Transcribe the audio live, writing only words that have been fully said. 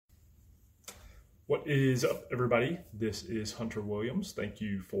What is up, everybody? This is Hunter Williams. Thank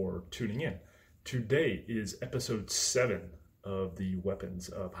you for tuning in. Today is episode 7 of the Weapons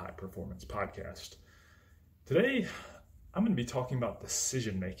of High Performance podcast. Today, I'm going to be talking about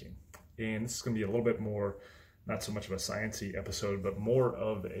decision making. And this is going to be a little bit more, not so much of a sciencey episode, but more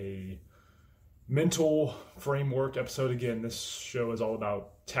of a mental framework episode. Again, this show is all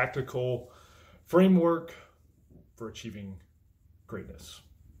about tactical framework for achieving greatness.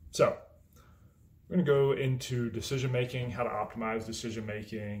 So, we're going to go into decision making, how to optimize decision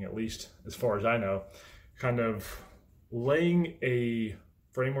making, at least as far as I know, kind of laying a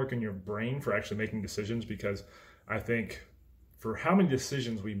framework in your brain for actually making decisions, because I think for how many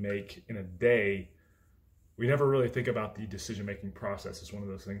decisions we make in a day, we never really think about the decision making process. It's one of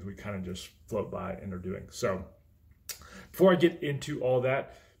those things we kind of just float by and are doing. So before I get into all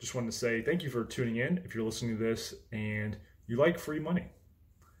that, just wanted to say thank you for tuning in. If you're listening to this and you like free money,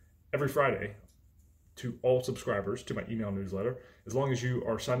 every Friday, to all subscribers to my email newsletter, as long as you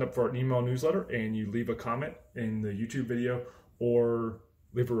are signed up for an email newsletter and you leave a comment in the YouTube video or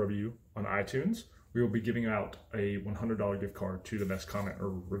leave a review on iTunes, we will be giving out a $100 gift card to the best comment or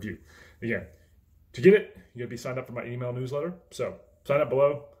review. Again, to get it, you gotta be signed up for my email newsletter. So sign up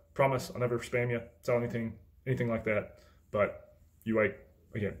below. Promise I'll never spam you, sell anything like that. But you like,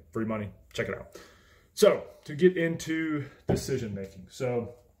 again, free money, check it out. So to get into decision making.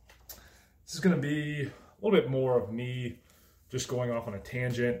 So this is going to be a little bit more of me just going off on a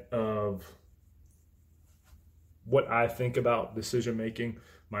tangent of what I think about decision making,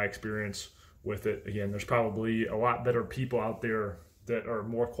 my experience with it. Again, there's probably a lot better people out there that are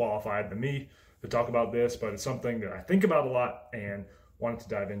more qualified than me to talk about this, but it's something that I think about a lot and wanted to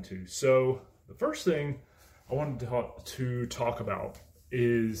dive into. So the first thing I wanted to talk about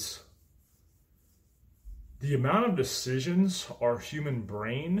is the amount of decisions our human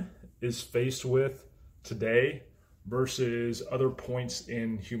brain is faced with today versus other points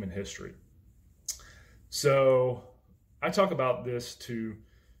in human history. So I talk about this to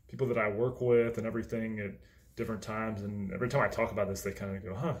people that I work with and everything at different times. And every time I talk about this, they kind of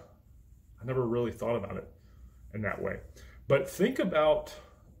go, I never really thought about it in that way. But think about,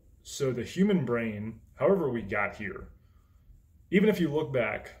 so the human brain, however we got here, even if you look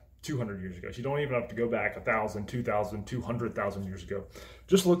back 200 years ago. So you don't even have to go back 1,000, 2,000, 200,000 years ago.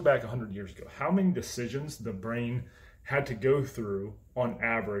 Just look back 100 years ago. How many decisions the brain had to go through on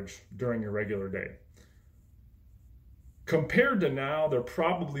average during a regular day? Compared to now, there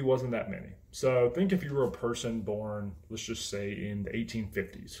probably wasn't that many. So think if you were a person born, let's just say in the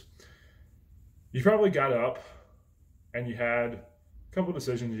 1850s. You probably got up and you had a couple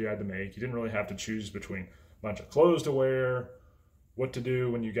decisions you had to make. You didn't really have to choose between a bunch of clothes to wear, what to do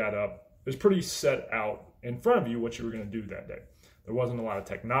when you got up. It was pretty set out in front of you what you were going to do that day. There wasn't a lot of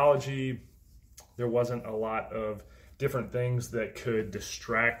technology. There wasn't a lot of different things that could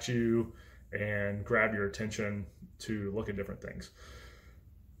distract you and grab your attention to look at different things.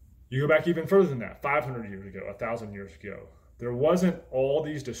 You go back even further than that, 500 years ago, 1,000 years ago. There wasn't all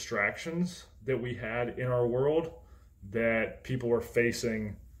these distractions that we had in our world that people were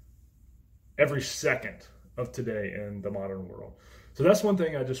facing every second of today in the modern world. So that's one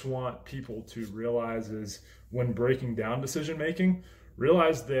thing I just want people to realize is when breaking down decision making,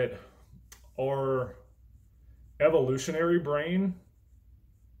 realize that our evolutionary brain,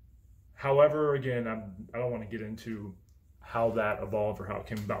 however, again, I don't want to get into how that evolved or how it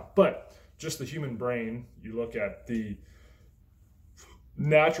came about, but just the human brain, you look at the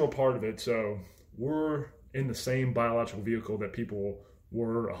natural part of it. So we're in the same biological vehicle that people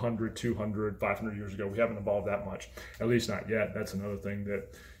were 100, 200, 500 years ago. We haven't evolved that much, at least not yet. That's another thing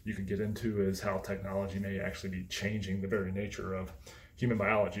that you can get into is how technology may actually be changing the very nature of human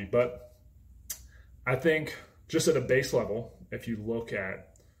biology. But I think just at a base level, if you look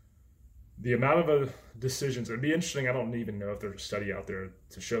at the amount of decisions, it'd be interesting. I don't even know if there's a study out there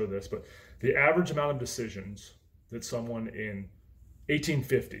to show this, but the average amount of decisions that someone in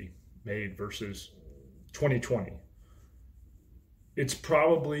 1850 made versus 2020, it's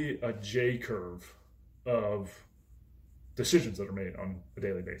probably a J curve of decisions that are made on a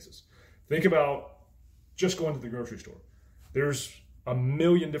daily basis. Think about just going to the grocery store. There's a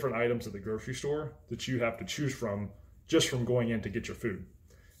million different items at the grocery store that you have to choose from just from going in to get your food.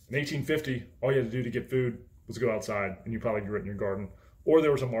 In 1850, all you had to do to get food was go outside and you probably grew it in your garden, or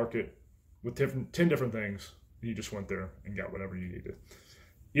there was a market with 10 different things and you just went there and got whatever you needed.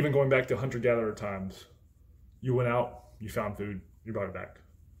 Even going back to hunter-gatherer times, you went out, you found food, you brought it back.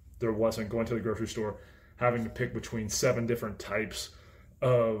 There wasn't going to the grocery store, having to pick between 7 different types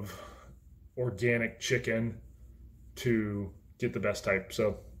of organic chicken to get the best type.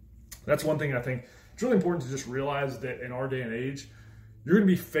 So that's one thing I think it's really important to just realize that in our day and age, you're going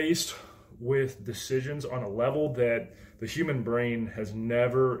to be faced with decisions on a level that the human brain has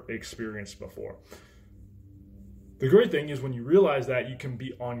never experienced before. The great thing is when you realize that, you can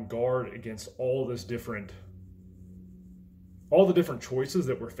be on guard against all the different choices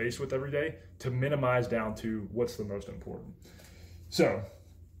that we're faced with every day to minimize down to what's the most important. So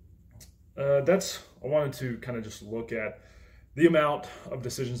I wanted to kind of just look at the amount of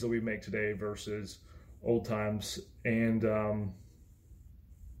decisions that we make today versus old times. And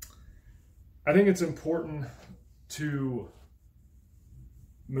I think it's important to,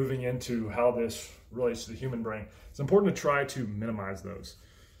 moving into how this relates to the human brain, it's important to try to minimize those.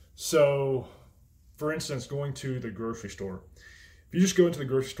 So, for instance, going to the grocery store. If you just go into the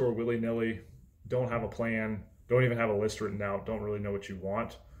grocery store willy-nilly, don't have a plan, don't even have a list written out, don't really know what you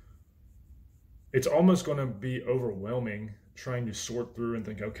want, it's almost going to be overwhelming trying to sort through and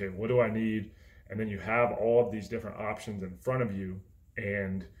think, okay, what do I need? And then you have all of these different options in front of you,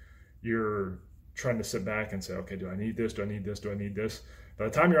 and you're trying to sit back and say, okay, do I need this? Do I need this? Do I need this? By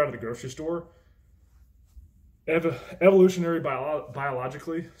the time you're out of the grocery store, evolutionary,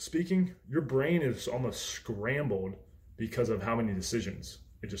 biologically speaking, your brain is almost scrambled because of how many decisions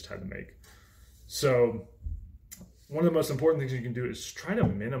it just had to make. So one of the most important things you can do is try to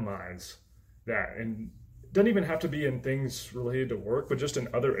minimize that. And it doesn't even have to be in things related to work, but just in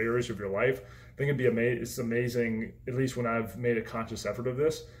other areas of your life. I think it's amazing, at least when I've made a conscious effort of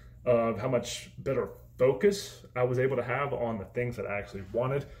this, of how much better focus I was able to have on the things that I actually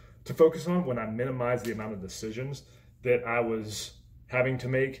wanted to focus on when I minimized the amount of decisions that I was having to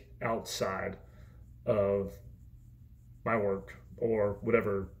make outside of my work or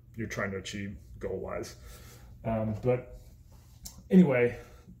whatever you're trying to achieve goal-wise. But anyway,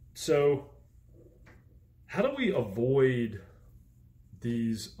 so how do we avoid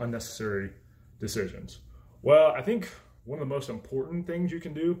these unnecessary decisions? Well, I think one of the most important things you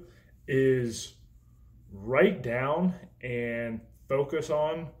can do is write down and focus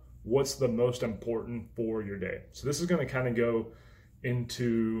on what's the most important for your day. So this is going to kind of go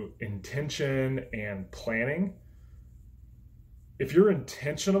into intention and planning. If you're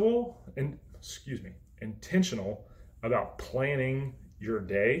intentional about planning your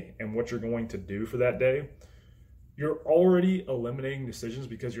day and what you're going to do for that day, you're already eliminating decisions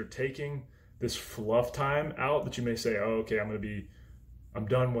because you're taking this fluff time out that you may say, oh, okay, I'm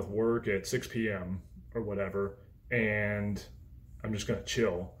done with work at 6 p.m. or whatever, and I'm just going to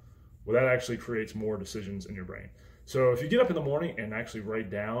chill. Well, that actually creates more decisions in your brain. So if you get up in the morning and actually write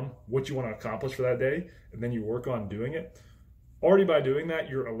down what you want to accomplish for that day, and then you work on doing it, already by doing that,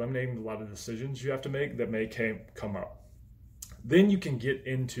 you're eliminating a lot of decisions you have to make that may come up. Then you can get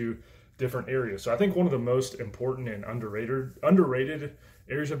into different areas. So I think one of the most important and underrated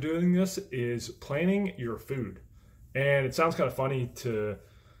areas of doing this is planning your food. And it sounds kind of funny to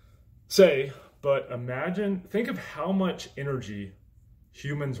say, but think of how much energy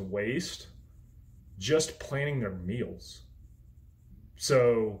humans waste just planning their meals.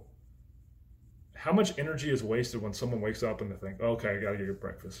 So how much energy is wasted when someone wakes up and they think, okay, I gotta get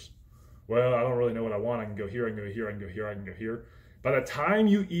breakfast. Well, I don't really know what I want. I can go here, I can go here, I can go here, I can go here. By the time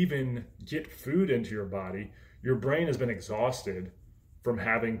you even get food into your body, your brain has been exhausted from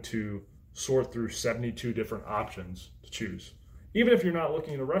having to sort through 72 different options to choose. Even if you're not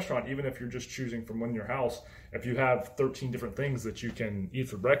looking at a restaurant, even if you're just choosing from in your house, if you have 13 different things that you can eat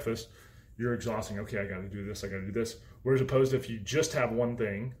for breakfast, you're exhausting. Okay, I got to do this, I got to do this. Whereas opposed to if you just have one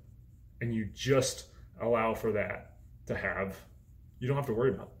thing and you just allow for that to have, you don't have to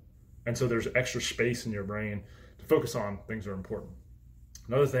worry about it. And so there's extra space in your brain to focus on things that are important.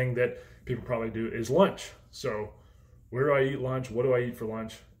 Another thing that people probably do is lunch. So where do I eat lunch? What do I eat for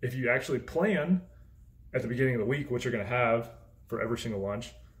lunch? If you actually plan at the beginning of the week what you're going to have for every single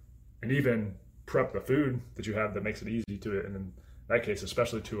lunch, and even prep the food that you have that makes it easy to it, and in that case,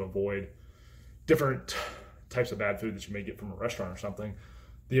 especially to avoid different types of bad food that you may get from a restaurant or something,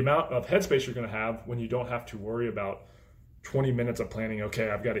 the amount of headspace you're going to have when you don't have to worry about 20 minutes of planning, okay,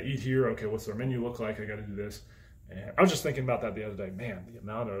 I've got to eat here, okay, what's their menu look like, I got to do this. And I was just thinking about that the other day. Man, the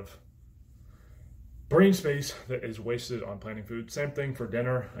amount of brain space that is wasted on planning food. Same thing for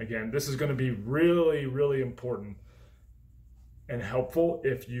dinner. Again, this is going to be really, really important and helpful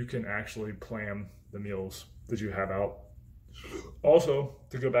if you can actually plan the meals that you have out. Also,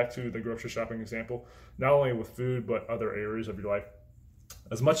 to go back to the grocery shopping example, not only with food, but other areas of your life,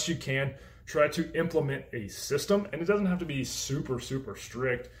 as much as you can, try to implement a system. And it doesn't have to be super, super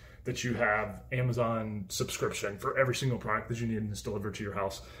strict that you have Amazon subscription for every single product that you need and it's delivered to your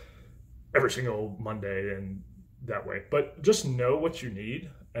house every single Monday and that way. But just know what you need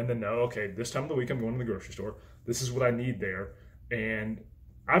and then know, okay, this time of the week I'm going to the grocery store. This is what I need there. And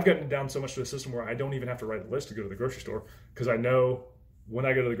I've gotten down so much to a system where I don't even have to write a list to go to the grocery store because I know when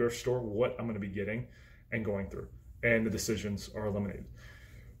I go to the grocery store what I'm going to be getting and going through, and the decisions are eliminated.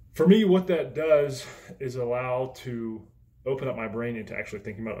 For me, what that does is allow to open up my brain into actually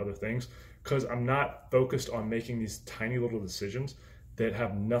thinking about other things, because I'm not focused on making these tiny little decisions that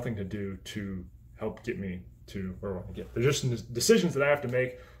have nothing to do to help get me to where I want to get. They're just decisions that I have to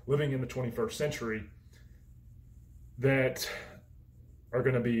make living in the 21st century that are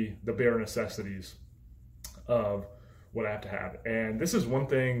going to be the bare necessities of what I have to have. And this is one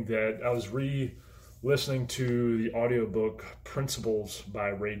thing that I was listening to the audiobook Principles by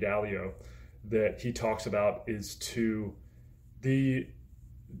Ray Dalio that he talks about, is to the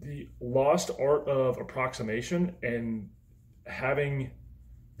lost art of approximation and having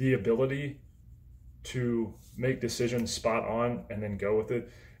the ability to make decisions spot on and then go with it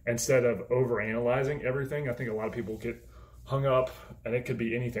instead of overanalyzing everything. I think a lot of people get hung up, and it could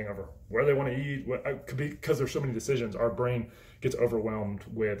be anything over where they want to eat. It could be because there's so many decisions. Our brain gets overwhelmed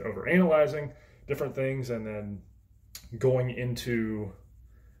with overanalyzing different things and then going into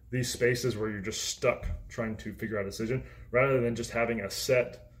these spaces where you're just stuck trying to figure out a decision rather than just having a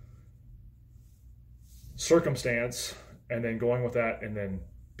set circumstance and then going with that and then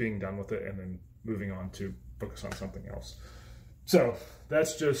being done with it and then moving on to focus on something else. So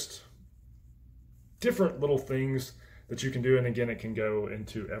that's just different little things that you can do. And again, it can go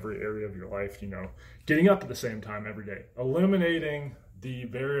into every area of your life, getting up at the same time every day, eliminating the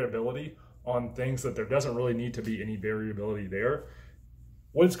variability on things that there doesn't really need to be any variability there.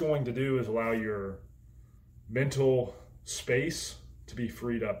 What it's going to do is allow your mental space to be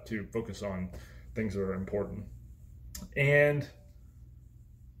freed up to focus on things that are important. And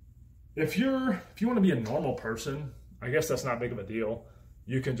if you want to be a normal person, I guess that's not big of a deal.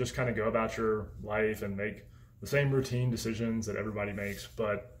 You can just kind of go about your life and make the same routine decisions that everybody makes.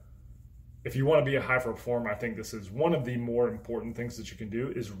 But if you want to be a high performer, I think this is one of the more important things that you can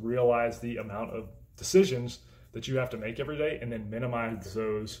do, is realize the amount of decisions that you have to make every day and then minimize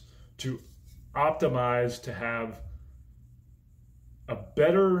those to optimize to have a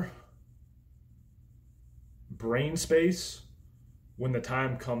better brain space when the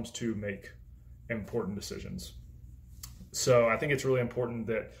time comes to make important decisions. So I think it's really important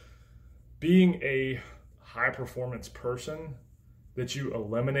that being a high performance person, that you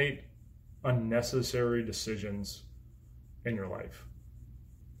eliminate unnecessary decisions in your life.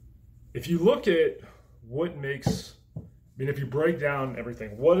 If you look at what makes, if you break down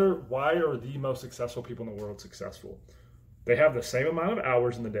everything, why are the most successful people in the world successful? They have the same amount of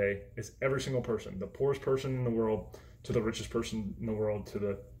hours in the day as every single person, the poorest person in the world to the richest person in the world,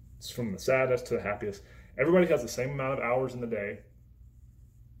 from the saddest to the happiest. Everybody has the same amount of hours in the day.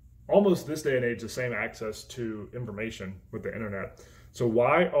 Almost this day and age, the same access to information with the internet. So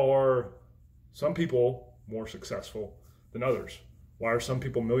why are some people more successful than others? Why are some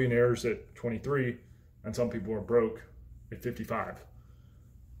people millionaires at 23 and some people are broke at 55?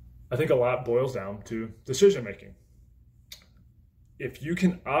 I think a lot boils down to decision making. If you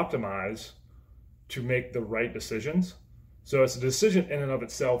can optimize to make the right decisions, so it's a decision in and of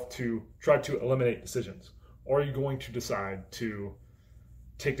itself to try to eliminate decisions, or are you going to decide to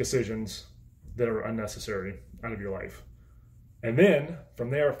take decisions that are unnecessary out of your life? And then from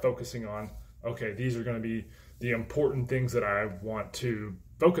there, focusing on, okay, these are going to be the important things that I want to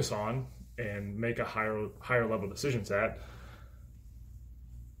focus on and make a higher level decisions at.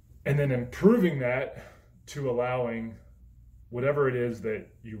 And then improving that to allowing whatever it is that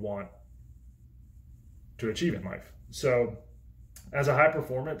you want to achieve in life. So as a high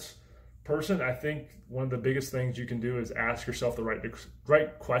performance person, I think one of the biggest things you can do is ask yourself the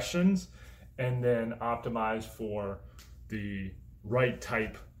right questions and then optimize for the right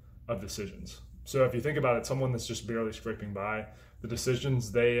type of decisions. So if you think about it, someone that's just barely scraping by, the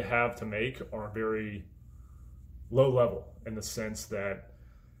decisions they have to make are very low level in the sense that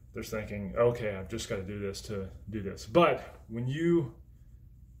they're thinking, okay, I've just got to do this to do this. But when you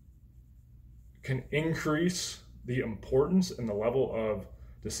can increase the importance and the level of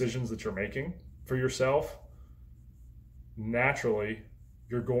decisions that you're making for yourself, naturally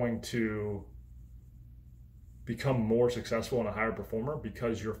you're going to become more successful and a higher performer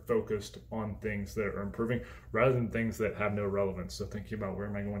because you're focused on things that are improving rather than things that have no relevance. So thinking about, where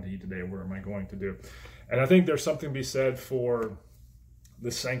am I going to eat today? Where am I going to do? And I think there's something to be said for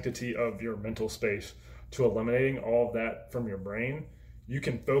the sanctity of your mental space, to eliminating all of that from your brain. You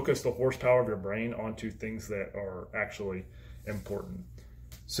can focus the horsepower of your brain onto things that are actually important.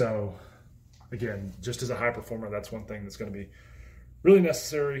 So again, just as a high performer, that's one thing that's going to be really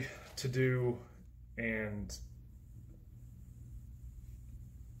necessary to do. And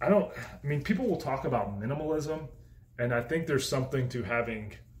people will talk about minimalism, and I think there's something to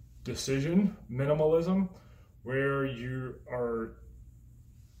having decision minimalism where you are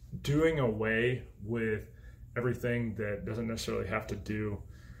doing away with everything that doesn't necessarily have to do.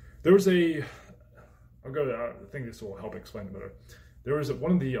 I think this will help explain it better. There was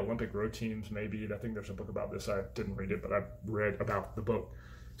one of the Olympic row teams, maybe, I think there's a book about this. I didn't read it, but I read about the book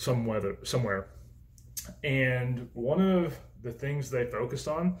somewhere. And one of the things they focused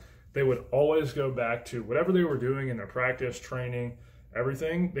on, they would always go back to whatever they were doing in their practice, training,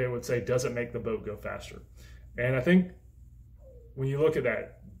 everything. They would say, does it make the boat go faster? And I think when you look at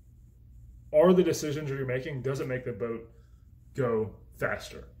that, are the decisions you're making, does it make the boat go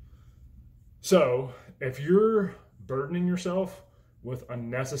faster? So if you're burdening yourself with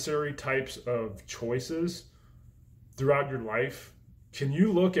unnecessary types of choices throughout your life, can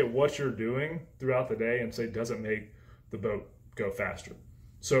you look at what you're doing throughout the day and say, does it make the boat go faster?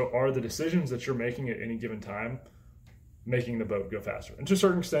 So are the decisions that you're making at any given time making the boat go faster? And to a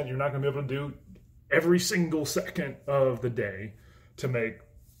certain extent, you're not going to be able to do every single second of the day to make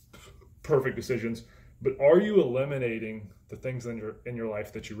perfect decisions, but are you eliminating the things in your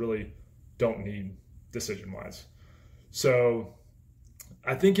life that you really don't need decision-wise? So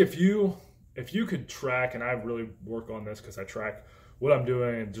I think if you could track, and I really work on this because I track what I'm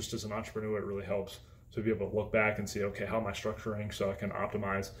doing, and just as an entrepreneur, it really helps to be able to look back and see, okay, how am I structuring so I can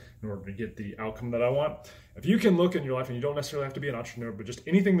optimize in order to get the outcome that I want? If you can look in your life, and you don't necessarily have to be an entrepreneur, but just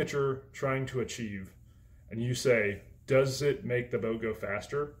anything that you're trying to achieve, and you say, does it make the boat go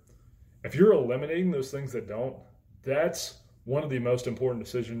faster? If you're eliminating those things that don't, that's one of the most important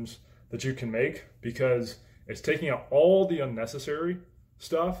decisions that you can make, because it's taking out all the unnecessary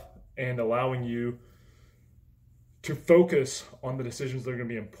stuff and allowing you to focus on the decisions that are going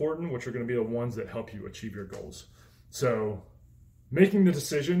to be important, which are going to be the ones that help you achieve your goals. So making the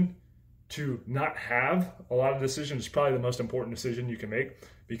decision to not have a lot of decisions is probably the most important decision you can make,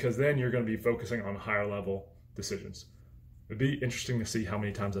 because then you're going to be focusing on higher level decisions. It'd be interesting to see how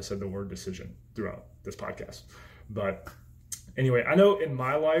many times I said the word decision throughout this podcast. But anyway, I know in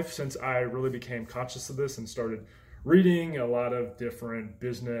my life, since I really became conscious of this and started reading a lot of different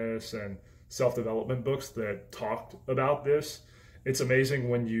business and self-development books that talked about this, it's amazing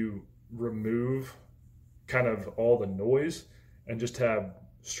when you remove kind of all the noise and just have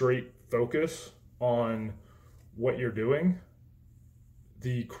straight focus on what you're doing.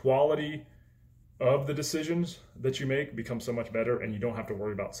 The quality of the decisions that you make becomes so much better, and you don't have to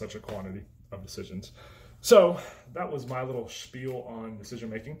worry about such a quantity of decisions. So that was my little spiel on decision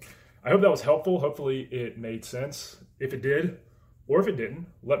making. I hope that was helpful. Hopefully it made sense. If it did, or if it didn't,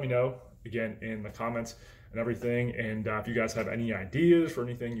 let me know again in the comments and everything. And if you guys have any ideas for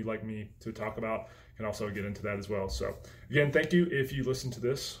anything you'd like me to talk about, I can also get into that as well. So again, thank you if you listened to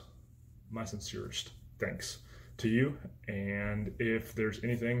this. My sincerest thanks to you. And if there's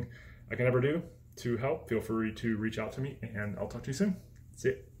anything I can ever do to help, feel free to reach out to me, and I'll talk to you soon. See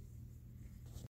ya.